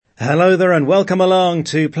Hello there and welcome along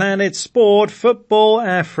to Planet Sport Football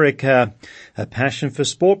Africa, a passion for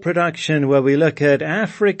sport production where we look at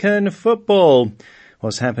African football,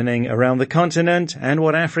 what's happening around the continent and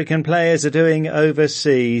what African players are doing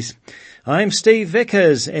overseas. I'm Steve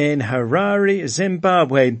Vickers in Harare,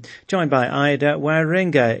 Zimbabwe, joined by Ida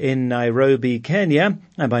Waringa in Nairobi, Kenya,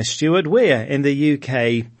 and by Stuart Weir in the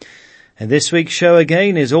UK. And this week's show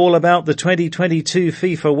again is all about the 2022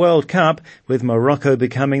 FIFA World Cup, with Morocco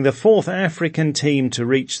becoming the fourth African team to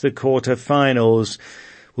reach the quarter-finals.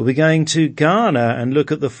 We'll be going to Ghana and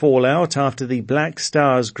look at the fallout after the Black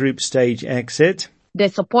Stars group stage exit. The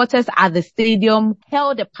supporters at the stadium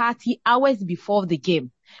held a party hours before the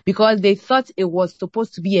game because they thought it was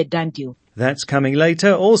supposed to be a done deal. That's coming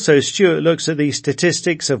later. Also, Stuart looks at the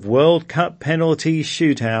statistics of World Cup penalty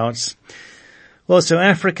shootouts. Well, so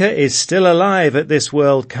Africa is still alive at this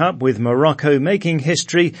World Cup, with Morocco making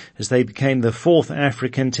history as they became the fourth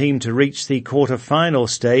African team to reach the quarter-final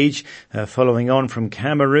stage, following on from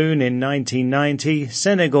Cameroon in 1990,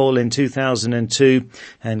 Senegal in 2002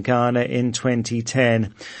 and Ghana in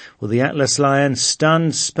 2010. Well, the Atlas Lions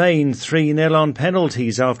stunned Spain 3-0 on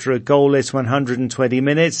penalties after a goalless 120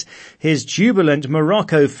 minutes. Here's jubilant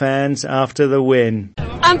Morocco fans after the win.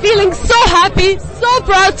 I'm feeling so happy, so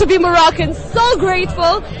proud to be Moroccan, so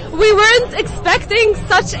grateful. We weren't expecting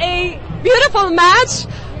such a beautiful match.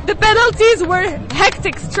 The penalties were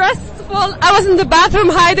hectic, stressful. I was in the bathroom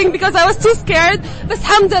hiding because I was too scared. But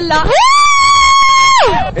alhamdulillah.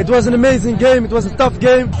 It was an amazing game. It was a tough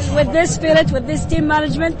game. With this spirit, with this team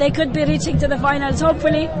management, they could be reaching to the finals,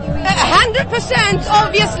 hopefully. 100%,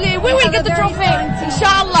 obviously. We will get the trophy.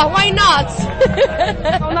 Inshallah, why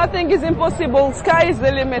not? Nothing is impossible. Sky is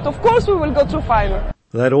the limit. Of course we will go to final.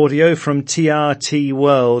 That audio from TRT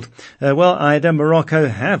World. Well, Ida, Morocco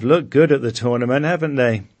have looked good at the tournament, haven't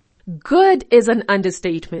they? Good is an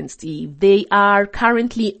understatement, Steve. They are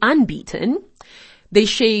currently unbeaten. They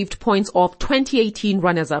shaved points off 2018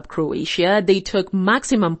 runners-up Croatia. They took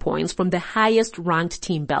maximum points from the highest-ranked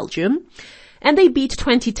team Belgium. And they beat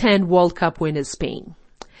 2010 World Cup winners Spain.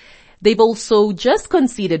 They've also just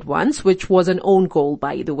conceded once, which was an own goal,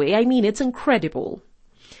 by the way. I mean, it's incredible.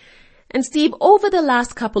 And Steve, over the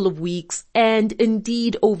last couple of weeks, and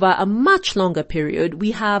indeed over a much longer period,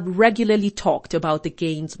 we have regularly talked about the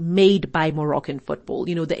gains made by Moroccan football.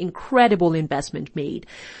 You know, the incredible investment made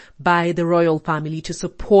by the royal family to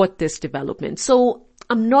support this development. So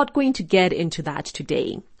I'm not going to get into that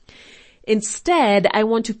today. Instead, I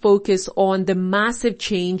want to focus on the massive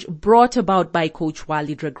change brought about by Coach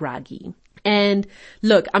Walid Regragui. And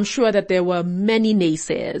look, I'm sure that there were many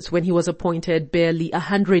naysayers when he was appointed barely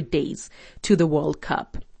 100 days to the World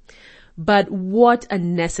Cup. But what a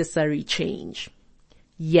necessary change.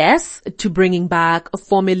 Yes, to bringing back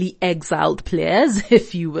formerly exiled players,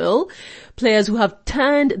 if you will, players who have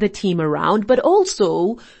turned the team around, but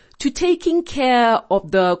also to taking care of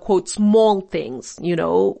the, quote, small things, you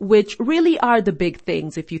know, which really are the big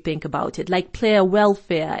things if you think about it, like player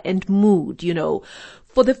welfare and mood, you know.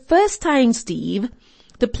 For the first time, Steve,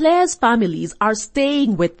 the players' families are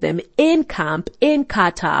staying with them in camp in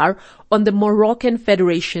Qatar on the Moroccan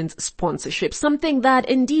Federation's sponsorship, something that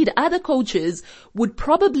indeed other coaches would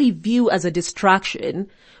probably view as a distraction.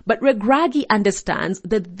 But Regragui understands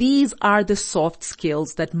that these are the soft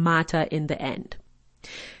skills that matter in the end.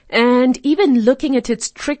 And even looking at it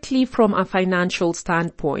strictly from a financial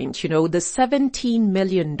standpoint, you know, the $17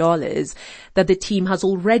 million that the team has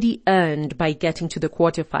already earned by getting to the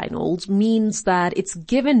quarterfinals means that it's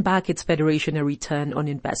given back its federation a return on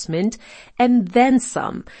investment and then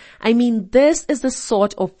some. I mean, this is the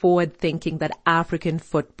sort of forward thinking that African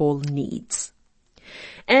football needs.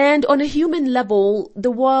 And on a human level,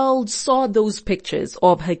 the world saw those pictures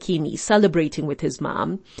of Hakimi celebrating with his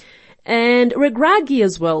mom. And Regragui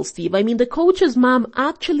as well, Steve. I mean, the coach's mom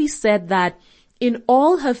actually said that in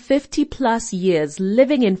all her 50 plus years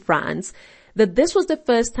living in France, that this was the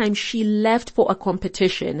first time she left for a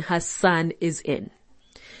competition her son is in.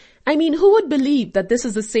 I mean, who would believe that this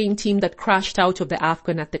is the same team that crashed out of the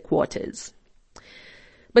AFCON at the quarters?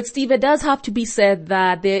 But Steve, it does have to be said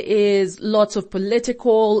that there is lots of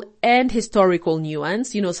political and historical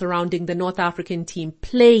nuance, you know, surrounding the North African team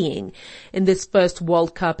playing in this first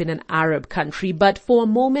World Cup in an Arab country. But for a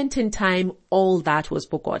moment in time, all that was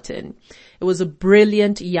forgotten. It was a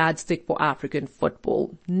brilliant yardstick for African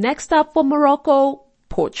football. Next up for Morocco,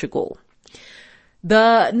 Portugal.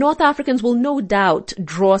 The North Africans will no doubt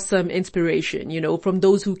draw some inspiration, you know, from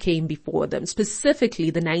those who came before them,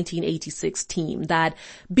 specifically the 1986 team that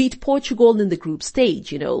beat Portugal in the group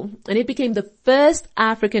stage, you know, and it became the first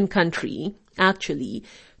African country, actually,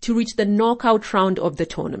 to reach the knockout round of the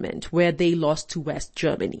tournament, where they lost to West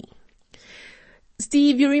Germany.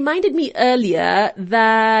 Steve, you reminded me earlier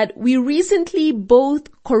that we recently both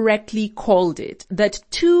correctly called it that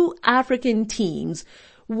 2 African teams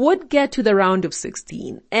would get to the round of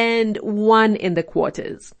 16 and 1 in the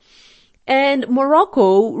quarters. And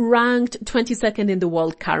Morocco, ranked 22nd in the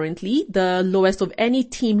world currently, the lowest of any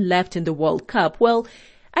team left in the World Cup, well,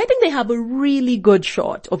 I think they have a really good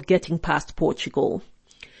shot of getting past Portugal.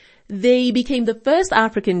 They became the first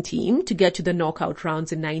African team to get to the knockout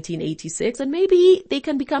rounds in 1986, and maybe they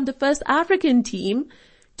can become the first African team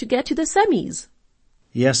to get to the semis.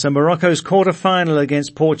 Yes, so Morocco's quarter-final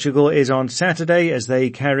against Portugal is on Saturday as they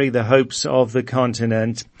carry the hopes of the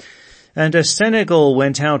continent. And Senegal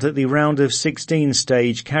went out at the round of 16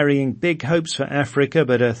 stage carrying big hopes for Africa,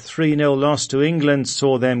 but a 3-0 loss to England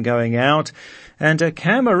saw them going out. And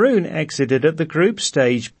Cameroon exited at the group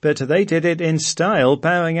stage, but they did it in style,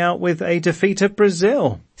 bowing out with a defeat of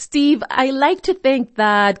Brazil. Steve, I like to think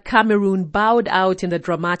that Cameroon bowed out in the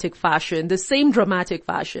same dramatic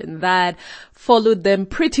fashion that followed them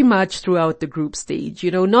pretty much throughout the group stage. You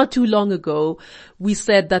know, not too long ago, we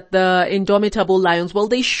said that the indomitable Lions, well,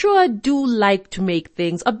 they sure do like to make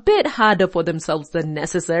things a bit harder for themselves than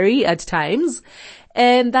necessary at times.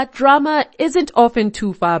 And that drama isn't often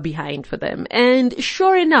too far behind for them. And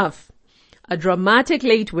sure enough, a dramatic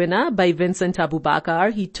late winner by Vincent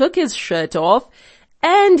Abubakar. He took his shirt off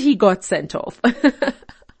and he got sent off.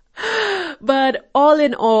 But all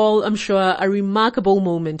in all, I'm sure a remarkable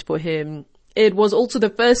moment for him. It was also the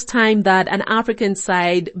first time that an African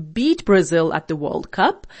side beat Brazil at the World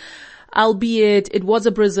Cup. Albeit it was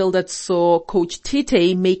a Brazil that saw Coach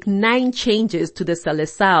Tite make 9 changes to the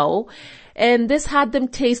Seleção. And this had them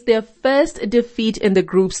taste their first defeat in the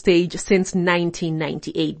group stage since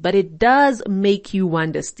 1998. But it does make you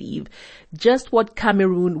wonder, Steve, just what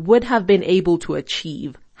Cameroon would have been able to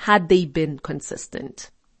achieve had they been consistent.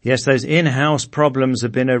 Yes, those in-house problems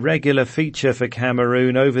have been a regular feature for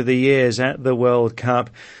Cameroon over the years at the World Cup.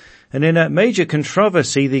 And in a major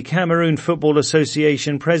controversy, the Cameroon Football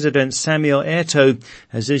Association president Samuel Eto'o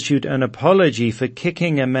has issued an apology for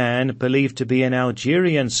kicking a man believed to be an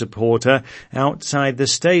Algerian supporter outside the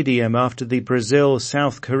stadium after the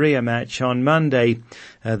Brazil-South Korea match on Monday.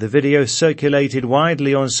 The video circulated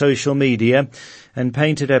widely on social media and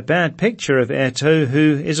painted a bad picture of Eto'o,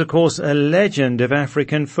 who is, of course, a legend of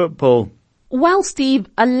African football. Well, Steve,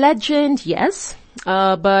 a legend, yes.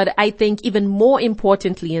 But I think even more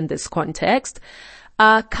importantly in this context,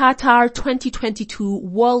 Qatar 2022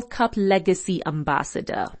 World Cup Legacy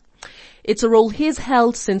Ambassador. It's a role he's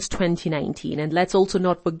held since 2019, and let's also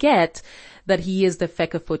not forget that he is the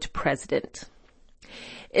Fecafoot president.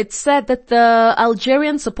 It's said that the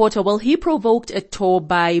Algerian supporter, well, he provoked Eto'o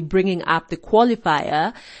by bringing up the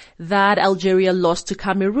qualifier that Algeria lost to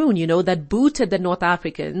Cameroon, that booted the North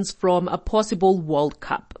Africans from a possible World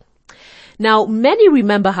Cup. Now, many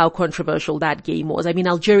remember how controversial that game was. I mean,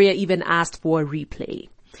 Algeria even asked for a replay.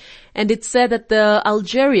 And it's said that the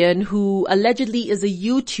Algerian, who allegedly is a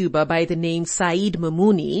YouTuber by the name Said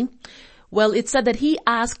Mamouni, well, it's said that he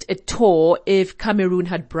asked Eto'o if Cameroon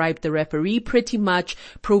had bribed the referee, pretty much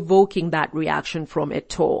provoking that reaction from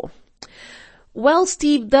Eto'o. Well,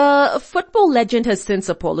 Steve, the football legend has since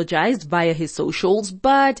apologized via his socials,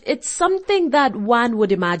 but it's something that one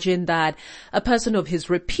would imagine that a person of his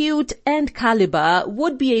repute and caliber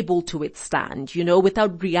would be able to withstand,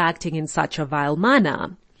 without reacting in such a vile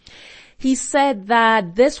manner. He said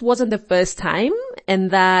that this wasn't the first time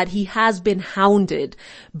and that he has been hounded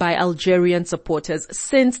by Algerian supporters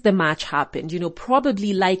since the match happened,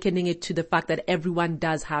 probably likening it to the fact that everyone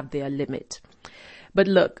does have their limit. But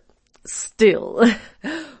look, still,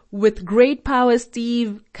 with great power,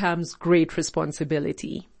 Steve, comes great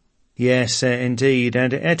responsibility. Yes, indeed.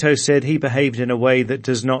 And Eto'o said he behaved in a way that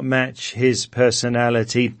does not match his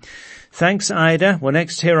personality. Thanks, Ida. Well,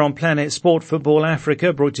 next here on Planet Sport Football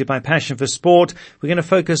Africa, brought to you by Passion for Sport, we're going to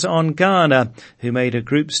focus on Ghana, who made a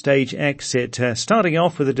group stage exit, starting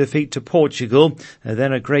off with a defeat to Portugal,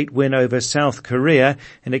 then a great win over South Korea,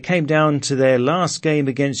 and it came down to their last game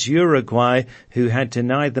against Uruguay, who had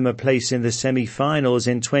denied them a place in the semi-finals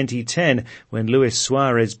in 2010 when Luis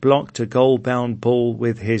Suarez blocked a goal-bound ball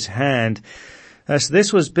with his hand. So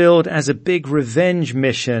this was billed as a big revenge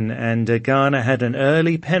mission, and Ghana had an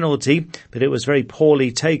early penalty, but it was very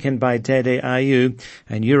poorly taken by Dede Ayew,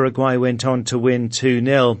 and Uruguay went on to win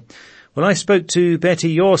 2-0. Well, I spoke to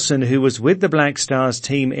Betty Yawson, who was with the Black Stars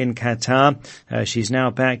team in Qatar. She's now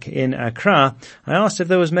back in Accra. I asked if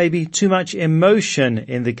there was maybe too much emotion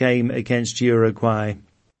in the game against Uruguay.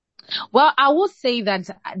 Well, I will say that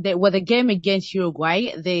with the game against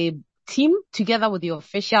Uruguay, the team together with the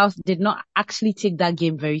officials did not actually take that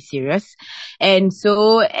game very serious. And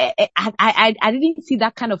so I didn't see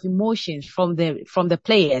that kind of emotions from the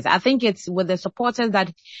players. I think it's with the supporters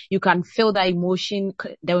that you can feel that emotion,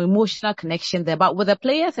 the emotional connection there. But with the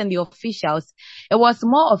players and the officials, it was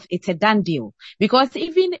more of it's a done deal. Because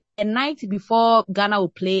even a night before Ghana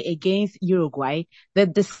would play against Uruguay, the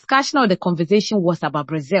discussion or the conversation was about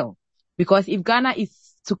Brazil. Because if Ghana is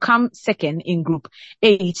to come second in Group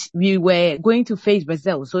H, we were going to face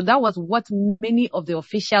Brazil. So that was what many of the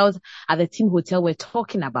officials at the team hotel were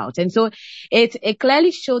talking about. And so it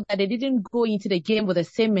clearly showed that they didn't go into the game with the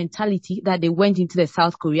same mentality that they went into the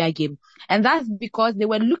South Korea game. And that's because they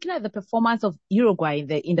were looking at the performance of Uruguay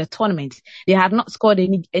in the tournament. They had not scored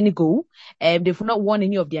any goal. They've not won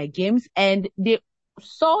any of their games. And they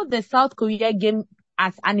saw the South Korea game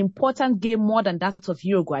as an important game more than that of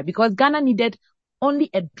Uruguay, because Ghana needed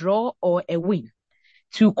only a draw or a win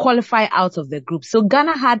to qualify out of the group. So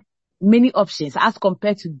Ghana had many options as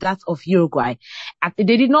compared to that of Uruguay. They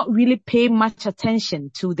did not really pay much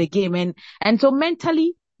attention to the game. And so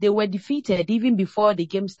mentally, they were defeated even before the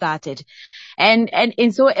game started. And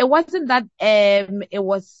so it wasn't that, it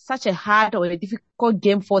was such a hard or a difficult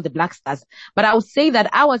game for the Black Stars. But I would say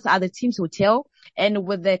that I was at the team's hotel, and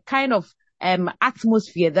with the kind of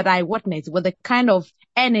atmosphere that I witnessed, with the kind of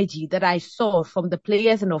energy that I saw from the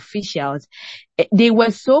players and officials, they were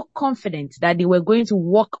so confident that they were going to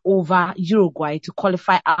walk over Uruguay to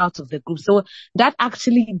qualify out of the group. So that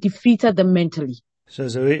actually defeated them mentally. So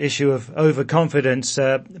there's an issue of overconfidence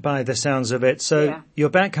by the sounds of it. So yeah. You're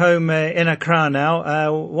back home in Accra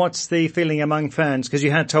now. What's the feeling among fans? Because you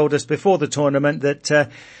had told us before the tournament that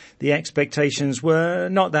the expectations were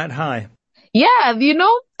not that high. Yeah,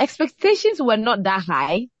 expectations were not that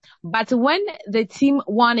high, but when the team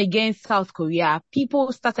won against South Korea,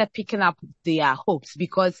 people started picking up their hopes,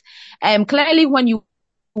 because clearly when you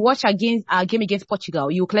watch our game against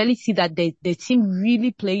Portugal, you clearly see that the team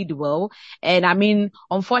really played well. And I mean,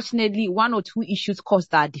 unfortunately, one or two issues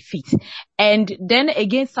caused our defeat. And then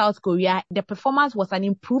against South Korea, the performance was an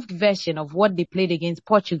improved version of what they played against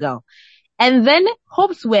Portugal. And then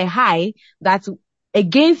hopes were high that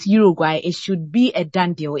against Uruguay, it should be a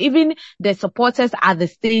done deal. Even the supporters at the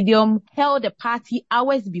stadium held a party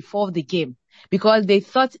hours before the game because they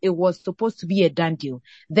thought it was supposed to be a done deal.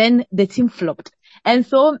 Then the team flopped. And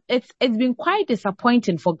so it's been quite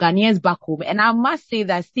disappointing for Ghanaians back home. And I must say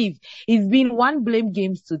that, Steve, it's been one blame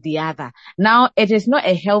games to the other. Now, it is not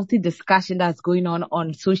a healthy discussion that's going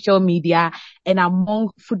on social media and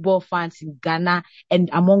among football fans in Ghana and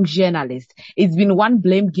among journalists. It's been one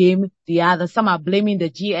blame game, the other. Some are blaming the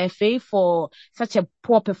GFA for such a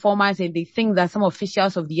poor performance, and they think that some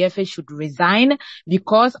officials of the FA should resign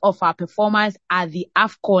because of our performance at the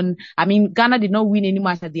AFCON. I mean, Ghana did not win any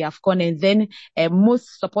match at the AFCON, and then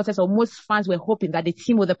most supporters or most fans were hoping that the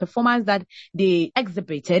team, with the performance that they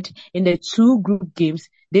exhibited in the two group games,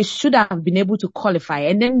 they should have been able to qualify,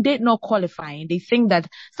 and then they did not qualify. And they think that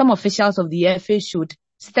some officials of the FA should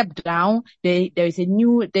step down. There is a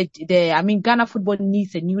new, Ghana football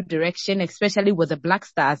needs a new direction, especially with the Black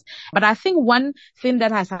Stars. But I think one thing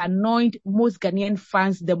that has annoyed most Ghanaian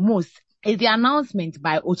fans the most is the announcement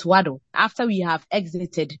by Otuado. After we have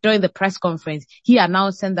exited during the press conference, he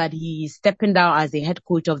announcing that he is stepping down as the head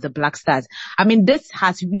coach of the Black Stars. I mean, this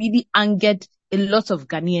has really angered a lot of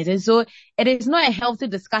Ghanaians. And so it is not a healthy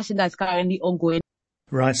discussion that's currently ongoing.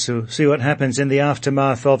 Right, so see what happens in the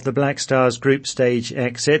aftermath of the Black Stars group stage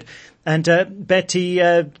exit. And Betty,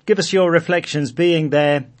 give us your reflections being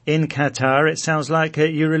there in Qatar. It sounds like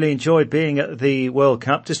you really enjoyed being at the World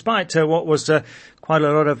Cup, despite what was quite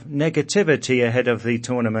a lot of negativity ahead of the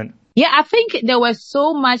tournament. Yeah, I think there was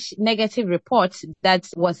so much negative reports that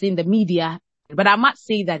was in the media. But I must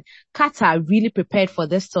say that Qatar really prepared for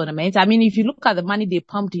this tournament. I mean, if you look at the money they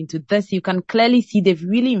pumped into this, you can clearly see they've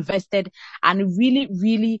really invested and really,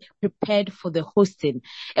 really prepared for the hosting.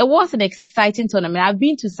 It was an exciting tournament. I've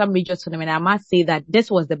been to some major tournaments. I must say that this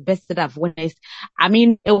was the best that I've witnessed. I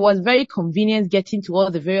mean, it was very convenient getting to all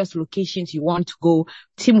the various locations you want to go,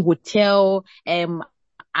 team hotel,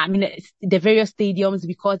 the various stadiums,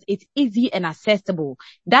 because it's easy and accessible.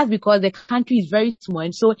 That's because the country is very small,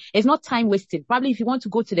 and so it's not time wasted. Probably if you want to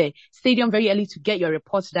go to the stadium very early to get your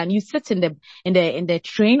reports done, you sit in the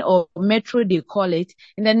train or metro, they call it.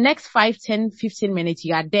 In the next 5, 10, 15 minutes,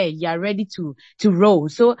 you are there. You are ready to roll.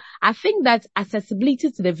 So I think that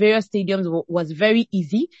accessibility to the various stadiums was very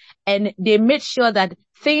easy, and they made sure that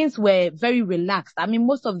things were very relaxed. I mean,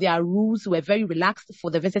 most of their rules were very relaxed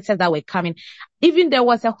for the visitors that were coming. Even there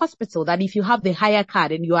was a hospital that if you have the hire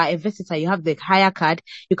card and you are a visitor, you have the hire card,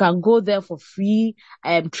 you can go there for free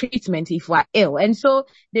treatment if you are ill. And so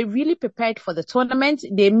they really prepared for the tournament.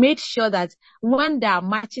 They made sure that when there are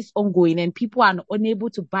matches ongoing and people are unable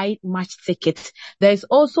to buy match tickets, there is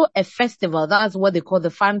also a festival. That's what they call the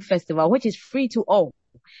Fan Festival, which is free to all.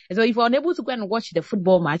 So if you're unable to go and watch the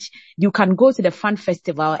football match, you can go to the Fan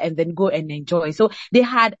Festival and then go and enjoy. So they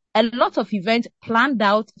had a lot of events planned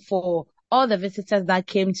out for all the visitors that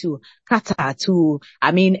came to Qatar to,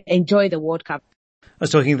 enjoy the World Cup. I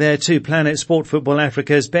was talking there to Planet Sport Football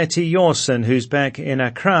Africa's Betty Yorson, who's back in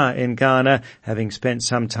Accra in Ghana, having spent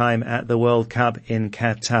some time at the World Cup in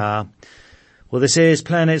Qatar. Well, this is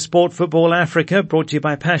Planet Sport Football Africa, brought to you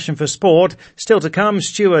by Passion for Sport. Still to come,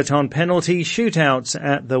 Stuart on penalty shootouts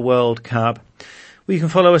at the World Cup. Well, you can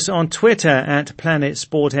follow us on Twitter at Planet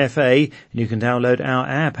Sport FA, and you can download our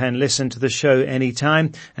app and listen to the show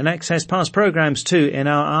anytime and access past programs too in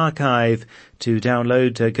our archive. To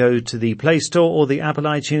download, go to the Play Store or the Apple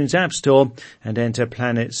iTunes App Store and enter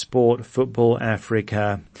Planet Sport Football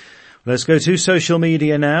Africa. Let's go to social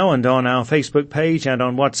media now, and on our Facebook page and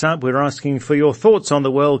on WhatsApp we're asking for your thoughts on the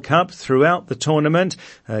World Cup throughout the tournament,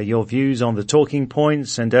 your views on the talking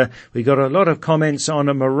points, and we got a lot of comments on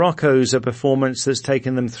Morocco's performance that's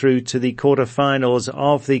taken them through to the quarterfinals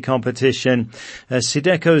of the competition.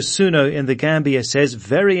 Sideko Suno in the Gambia says,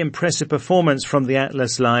 very impressive performance from the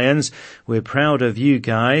Atlas Lions. We're proud of you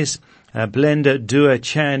guys. Blenda Dua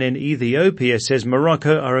Chan in Ethiopia says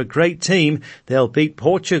Morocco are a great team. They'll beat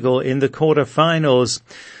Portugal in the quarterfinals.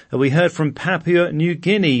 We heard from Papua New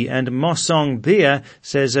Guinea, and Mosong Bia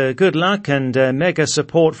says good luck and mega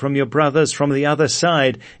support from your brothers from the other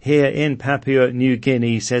side here in Papua New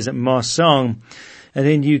Guinea, says Mosong. And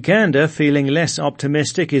in Uganda, feeling less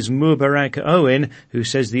optimistic is Mubarak Owen, who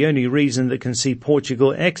says the only reason that can see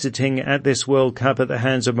Portugal exiting at this World Cup at the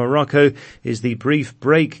hands of Morocco is the brief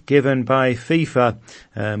break given by FIFA.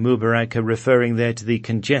 Mubarak referring there to the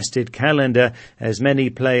congested calendar, as many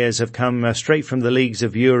players have come straight from the leagues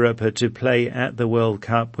of Europe to play at the World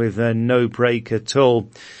Cup with no break at all.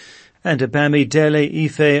 And Bamidele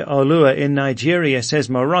Ife Olua in Nigeria says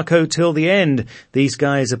Morocco till the end. These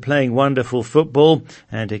guys are playing wonderful football.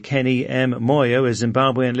 And Kenny M. Moyo, a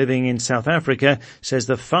Zimbabwean living in South Africa, says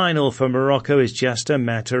the final for Morocco is just a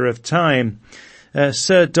matter of time.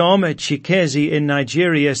 Sir Dom Chikezi in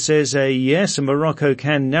Nigeria says, yes, Morocco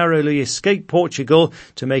can narrowly escape Portugal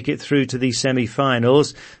to make it through to the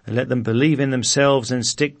semi-finals. Let them believe in themselves and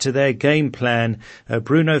stick to their game plan.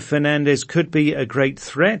 Bruno Fernandes could be a great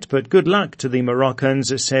threat, but good luck to the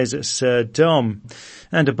Moroccans, says Sir Dom.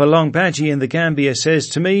 And Balong Badji in the Gambia says,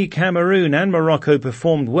 to me, Cameroon and Morocco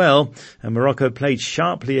performed well, and Morocco played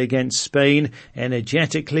sharply against Spain,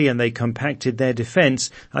 energetically, and they compacted their defence.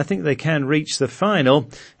 I think they can reach the final,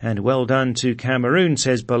 and well done to Cameroon,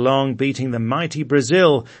 says Balong, beating the mighty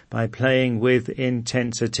Brazil by playing with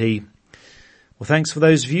intensity. Well, thanks for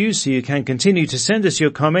those views. So you can continue to send us your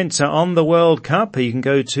comments on the World Cup. You can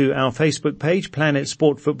go to our Facebook page, Planet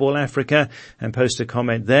Sport Football Africa, and post a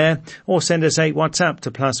comment there, or send us a WhatsApp to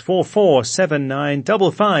 +44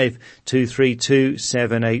 7955 232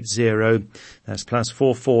 780. That's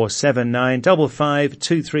 +44 7955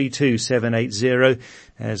 232 780.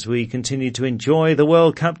 As we continue to enjoy the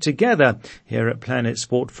World Cup together here at Planet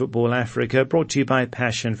Sport Football Africa, brought to you by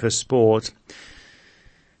Passion for Sport.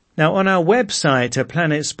 Now, on our website,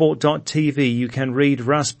 planetsport.tv, you can read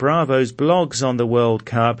Russ Bravo's blogs on the World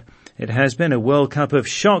Cup. It has been a World Cup of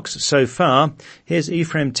shocks so far. Here's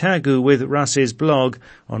Ephraim Tagu with Russ's blog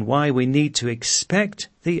on why we need to expect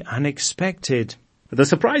the unexpected. The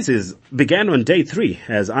surprises began on day 3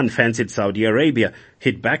 as unfancied Saudi Arabia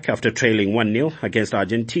hit back after trailing 1-0 against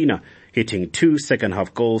Argentina, hitting 2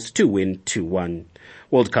 second-half goals to win 2-1.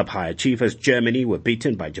 World Cup high achievers Germany were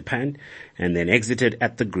beaten by Japan and then exited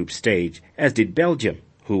at the group stage, as did Belgium,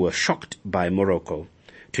 who were shocked by Morocco.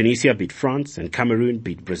 Tunisia beat France and Cameroon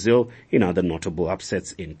beat Brazil in other notable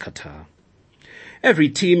upsets in Qatar. Every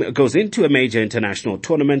team goes into a major international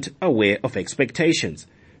tournament aware of expectations.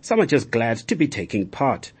 Some are just glad to be taking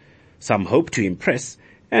part. Some hope to impress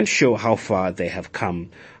and show how far they have come.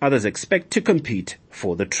 Others expect to compete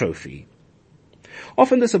for the trophy.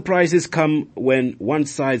 Often the surprises come when one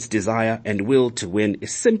side's desire and will to win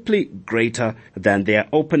is simply greater than their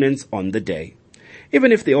opponents on the day,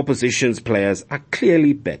 even if the opposition's players are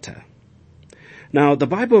clearly better. Now, the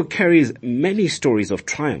Bible carries many stories of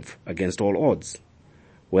triumph against all odds,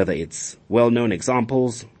 whether it's well-known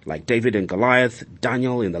examples like David and Goliath,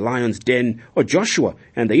 Daniel in the lion's den, or Joshua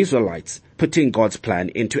and the Israelites putting God's plan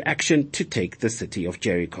into action to take the city of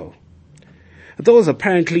Jericho. Those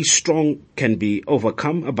apparently strong can be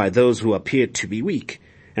overcome by those who appear to be weak,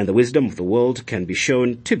 and the wisdom of the world can be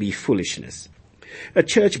shown to be foolishness. A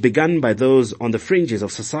church begun by those on the fringes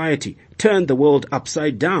of society turned the world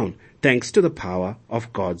upside down thanks to the power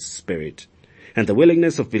of God's Spirit and the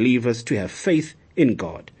willingness of believers to have faith in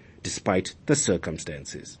God despite the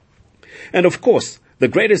circumstances. And of course, the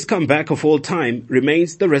greatest comeback of all time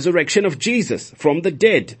remains the resurrection of Jesus from the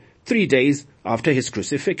dead 3 days after his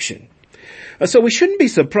crucifixion. So we shouldn't be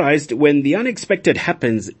surprised when the unexpected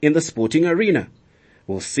happens in the sporting arena.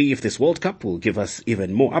 We'll see if this World Cup will give us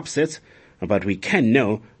even more upsets, but we can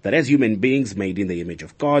know that as human beings made in the image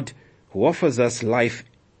of God, who offers us life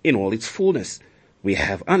in all its fullness, we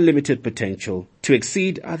have unlimited potential to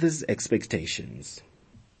exceed others' expectations.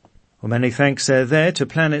 Well, many thanks there to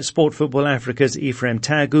Planet Sport Football Africa's Ephraim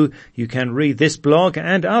Tagu. You can read this blog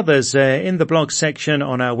and others in the blog section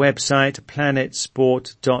on our website,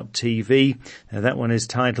 planetsport.tv. That one is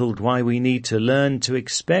titled Why We Need to Learn to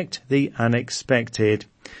Expect the Unexpected.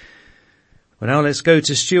 Well, now let's go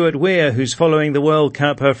to Stuart Weir, who's following the World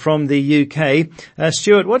Cup from the UK.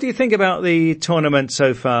 Stuart, what do you think about the tournament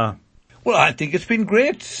so far? Well, I think it's been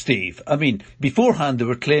great, Steve. I mean, beforehand there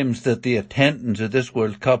were claims that the attendance at this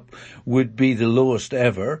World Cup would be the lowest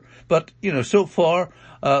ever. But, so far,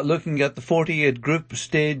 looking at the 48 group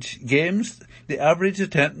stage games, the average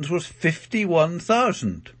attendance was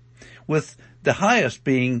 51,000, with the highest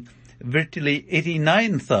being virtually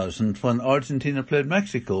 89,000 when Argentina played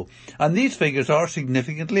Mexico. And these figures are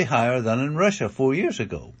significantly higher than in Russia 4 years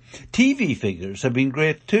ago. TV figures have been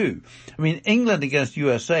great too. I mean, England against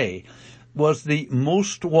USA was the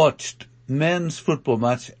most watched men's football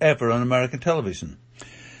match ever on American television.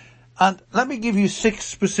 And let me give you 6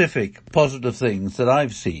 specific positive things that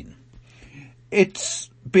I've seen. It's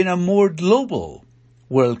been a more global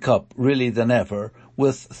World Cup really than ever,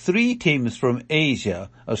 with 3 teams from Asia,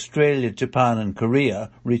 Australia, Japan and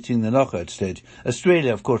Korea, reaching the knockout stage.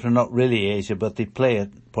 Australia, of course, are not really Asia, but they play a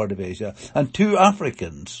part of Asia. And 2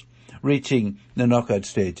 Africans reaching the knockout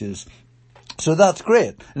stages. So that's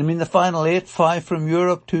great. I mean, the final 8, 5 from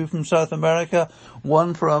Europe, 2 from South America,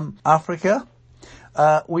 1 from Africa.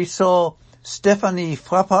 We saw Stephanie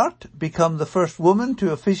Frappart become the first woman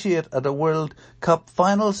to officiate at a World Cup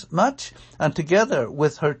finals match, and together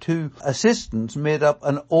with her 2 assistants made up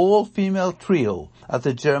an all-female trio at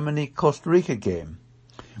the Germany-Costa Rica game.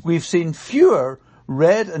 We've seen fewer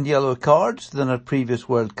red and yellow cards than at previous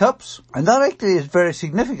World Cups, and that actually is very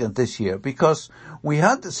significant this year because we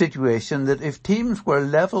had the situation that if teams were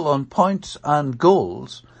level on points and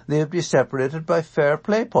goals, they would be separated by fair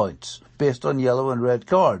play points based on yellow and red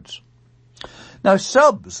cards. Now,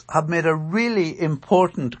 subs have made a really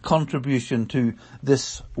important contribution to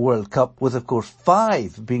this World Cup, with, of course,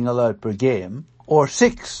 5 being allowed per game, or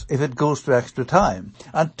 6 if it goes to extra time.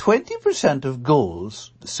 And 20% of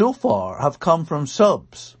goals so far have come from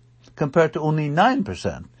subs, compared to only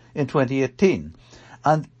 9% in 2018.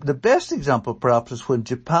 And the best example, perhaps, is when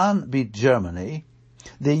Japan beat Germany.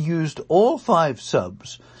 They used all 5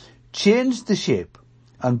 subs, changed the shape,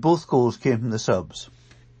 and both goals came from the subs.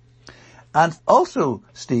 And also,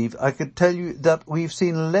 Steve, I could tell you that we've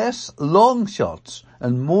seen less long shots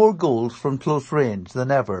and more goals from close range than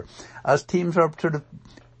ever, as teams are sort of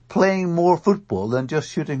playing more football than just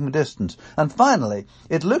shooting from distance. And finally,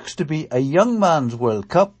 it looks to be a young man's World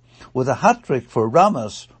Cup, with a hat-trick for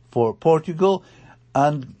Ramos for Portugal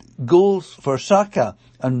and goals for Saka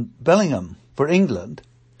and Bellingham for England.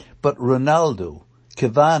 But Ronaldo,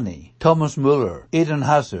 Cavani, Thomas Muller, Eden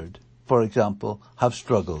Hazard, for example, have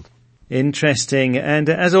struggled. Interesting. And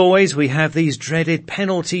as always, we have these dreaded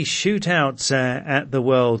penalty shootouts at the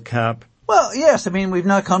World Cup. Well, yes. I mean, we've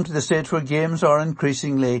now come to the stage where games are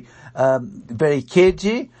increasingly very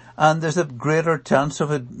cagey, and there's a greater chance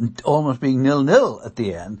of it almost being 0-0 at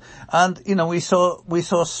the end. And, we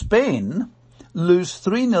saw Spain lose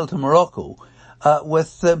 3-0 to Morocco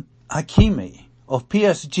with Hakimi of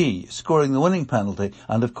PSG scoring the winning penalty.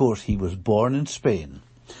 And, of course, he was born in Spain.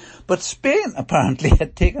 But Spain apparently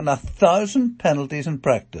had taken 1,000 penalties in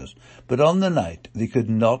practice, but on the night they could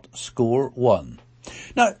not score one.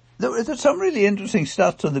 Now, there's some really interesting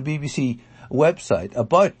stats on the BBC website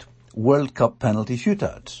about World Cup penalty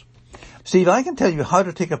shootouts. Steve, I can tell you how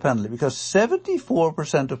to take a penalty because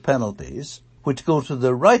 74% of penalties which go to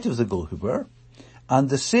the right of the goalkeeper and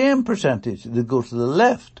the same percentage that go to the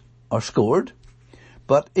left are scored.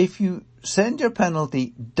 But if you send your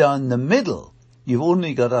penalty down the middle, you've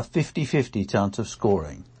only got a 50-50 chance of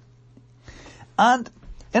scoring. And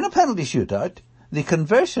in a penalty shootout, the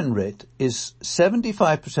conversion rate is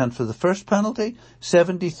 75% for the first penalty,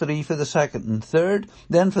 73% for the second and third.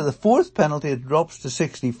 Then for the fourth penalty it drops to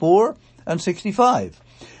 64 and 65.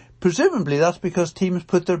 Presumably that's because teams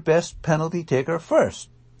put their best penalty taker first.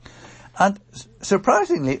 And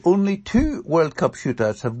surprisingly, only 2 World Cup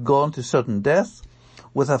shootouts have gone to sudden death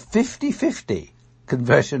with a 50-50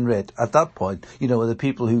 conversion rate at that point, the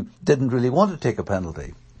people who didn't really want to take a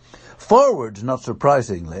penalty. Forwards, not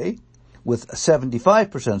surprisingly, with a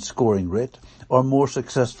 75% scoring rate, are more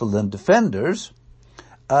successful than defenders,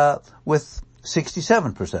 with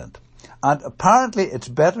 67%. And apparently it's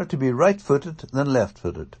better to be right-footed than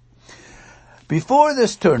left-footed. Before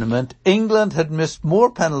this tournament, England had missed more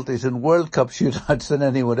penalties in World Cup shootouts than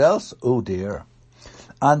anyone else. Oh dear.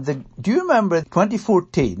 And do you remember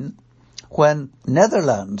 2014 when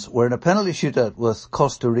Netherlands were in a penalty shootout with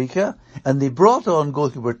Costa Rica and they brought on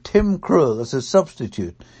goalkeeper Tim Krul as a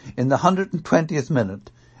substitute in the 120th minute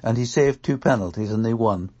and he saved 2 penalties and they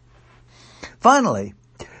won? Finally,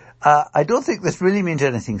 I don't think this really means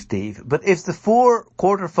anything, Steve, but if the 4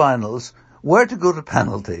 quarterfinals were to go to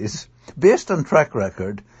penalties, based on track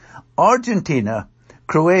record, Argentina,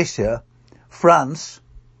 Croatia, France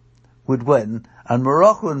would win, and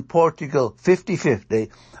Morocco and Portugal 50-50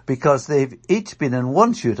 because they've each been in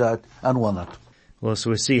one shootout and won it. Well, so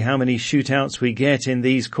we'll see how many shootouts we get in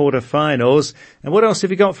these quarterfinals. And what else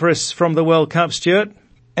have you got for us from the World Cup, Stuart?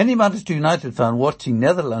 Any Manchester United fan watching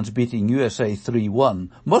Netherlands beating USA 3-1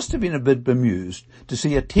 must have been a bit bemused to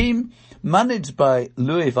see a team managed by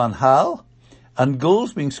Louis van Gaal and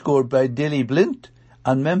goals being scored by Daley Blind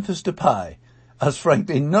and Memphis Depay, as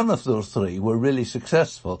frankly none of those 3 were really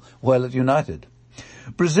successful while at United.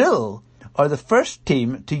 Brazil are the first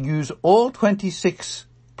team to use all 26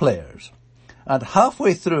 players, and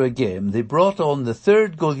halfway through a game they brought on the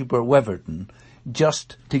 3rd goalkeeper Weverton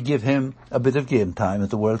just to give him a bit of game time at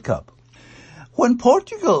the World Cup. When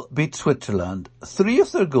Portugal beat Switzerland, 3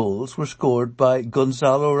 of their goals were scored by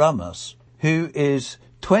Gonzalo Ramos, who is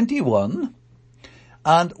 21,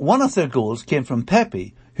 and one of their goals came from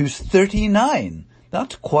Pepe, who's 39.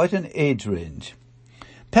 That's quite an age range.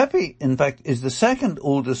 Pepe, in fact, is the 2nd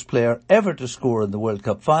oldest player ever to score in the World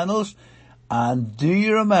Cup finals. And do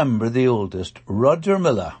you remember the oldest, Roger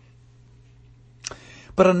Milla?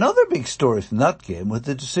 But another big story from that game was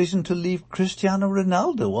the decision to leave Cristiano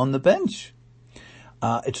Ronaldo on the bench.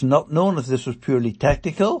 It's not known if this was purely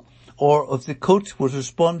tactical or if the coach was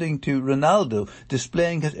responding to Ronaldo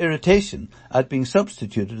displaying his irritation at being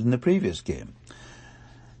substituted in the previous game.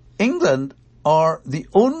 England are the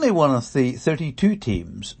only one of the 32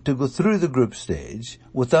 teams to go through the group stage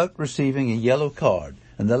without receiving a yellow card.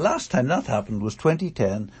 And the last time that happened was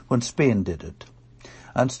 2010 when Spain did it.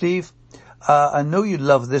 And Steve, I know you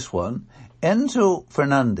love this one. Enzo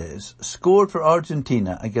Fernandez scored for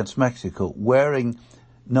Argentina against Mexico wearing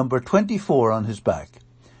number 24 on his back,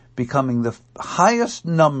 becoming the highest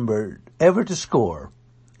number ever to score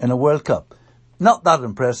in a World Cup. Not that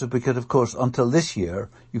impressive because, of course, until this year,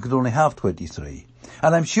 you could only have 23.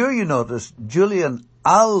 And I'm sure you noticed Julian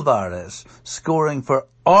Alvarez scoring for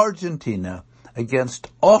Argentina against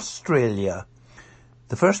Australia,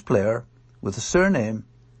 the first player with the surname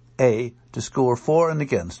A to score for and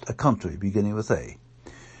against a country beginning with A.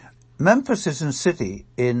 Memphis is a city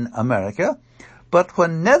in America, but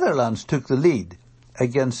when Netherlands took the lead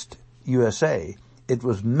against USA, it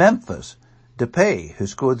was Memphis Depay who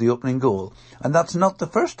scored the opening goal. And that's not the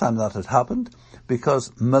first time that had happened,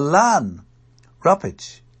 because Milan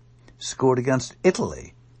Rapic scored against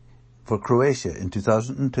Italy for Croatia in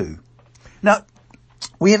 2002. Now,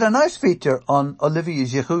 we had a nice feature on Olivier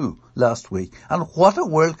Giroud last week, and what a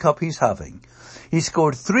World Cup he's having. He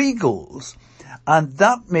scored 3 goals, and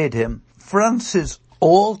that made him France's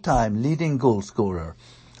all-time leading goal scorer,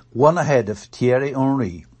 one ahead of Thierry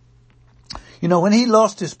Henry. You know, when he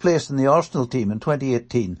lost his place in the Arsenal team in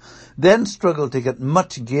 2018, then struggled to get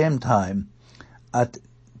much game time at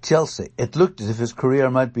Chelsea, it looked as if his career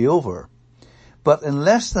might be over. But in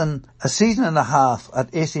less than a season and a half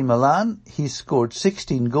at AC Milan, he's scored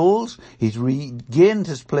 16 goals, he's regained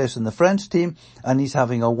his place in the French team, and he's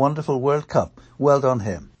having a wonderful World Cup. Well done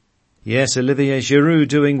him. Yes, Olivier Giroud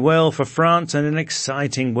doing well for France and an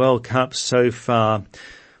exciting World Cup so far.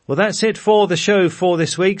 Well, that's it for the show for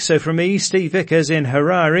this week. So from me, Steve Vickers in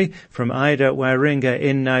Harare, from Ida Waringa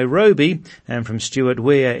in Nairobi, and from Stuart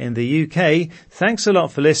Weir in the UK, thanks a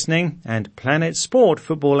lot for listening. And Planet Sport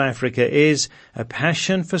Football Africa is a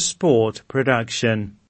passion for sport production.